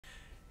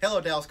Hello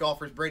Dallas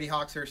golfers, Brady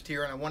Hawkshurst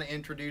here, and I want to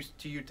introduce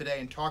to you today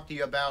and talk to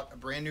you about a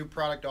brand new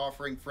product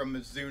offering from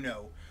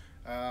Mizuno.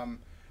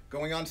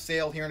 Going on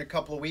sale here in a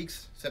couple of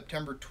weeks,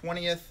 September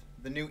 20th,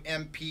 the new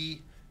MP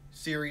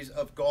series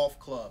of golf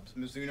clubs,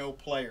 Mizuno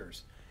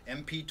Players,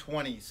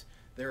 MP20s.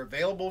 They're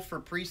available for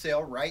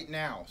pre-sale right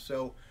now,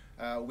 so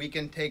we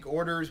can take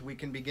orders, we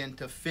can begin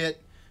to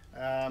fit.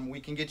 We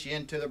can get you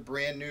into the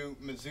brand new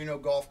Mizuno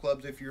golf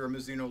clubs if you're a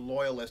Mizuno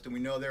loyalist, and we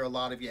know there are a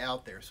lot of you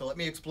out there. So let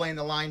me explain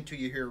the line to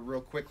you here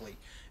real quickly.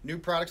 New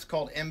product's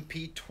called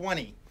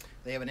MP20.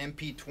 They have an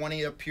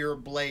MP20, a pure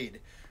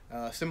blade.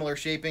 Similar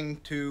shaping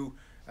to,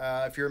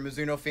 if you're a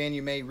Mizuno fan,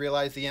 you may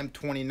realize the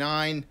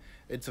M29.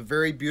 It's a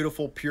very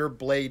beautiful pure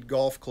blade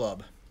golf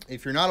club.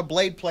 If you're not a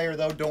blade player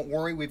though, don't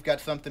worry, we've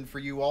got something for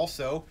you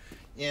also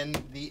in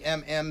the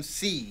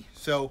MMC.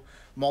 So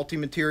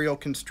multi-material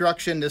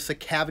construction. This is a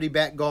cavity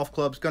back golf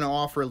club. Is going to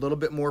offer a little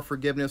bit more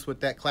forgiveness with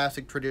that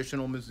classic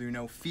traditional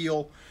Mizuno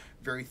feel.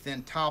 Very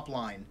thin top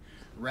line.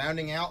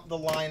 Rounding out the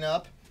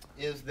lineup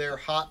is their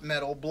hot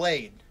metal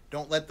blade.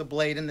 Don't let the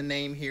blade in the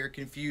name here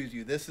confuse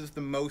you. This is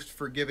the most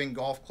forgiving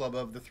golf club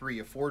of the three.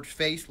 A forged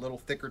face, a little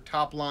thicker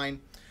top line.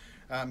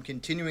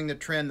 Continuing the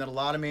trend that a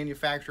lot of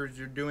manufacturers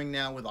are doing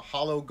now with a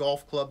hollow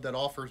golf club that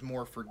offers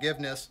more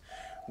forgiveness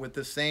with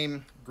the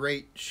same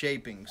great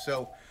shaping.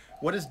 So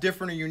what is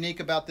different or unique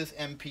about this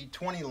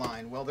MP20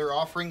 line? Well, they're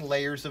offering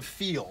layers of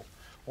feel.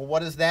 Well,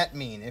 what does that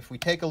mean? If we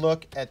take a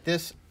look at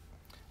this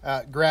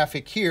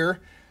graphic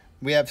here,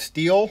 we have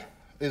steel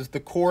is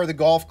the core of the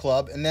golf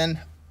club, and then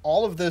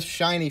all of this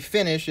shiny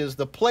finish is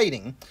the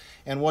plating.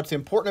 And what's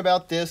important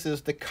about this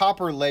is the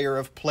copper layer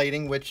of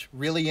plating, which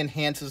really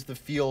enhances the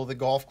feel of the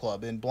golf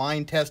club. In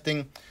blind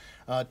testing,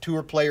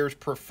 tour players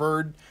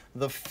preferred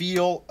the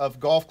feel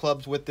of golf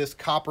clubs with this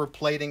copper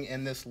plating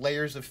and this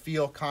layers of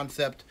feel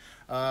concept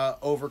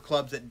over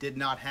clubs that did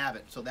not have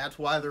it. So that's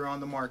why they're on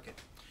the market.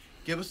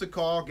 Give us a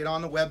call, get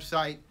on the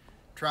website,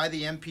 try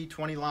the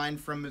MP20 line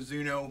from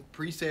Mizuno.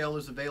 Pre-sale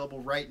is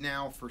available right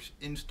now for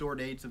in-store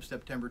dates of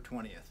September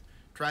 20th.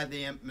 Try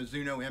the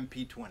Mizuno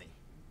MP20.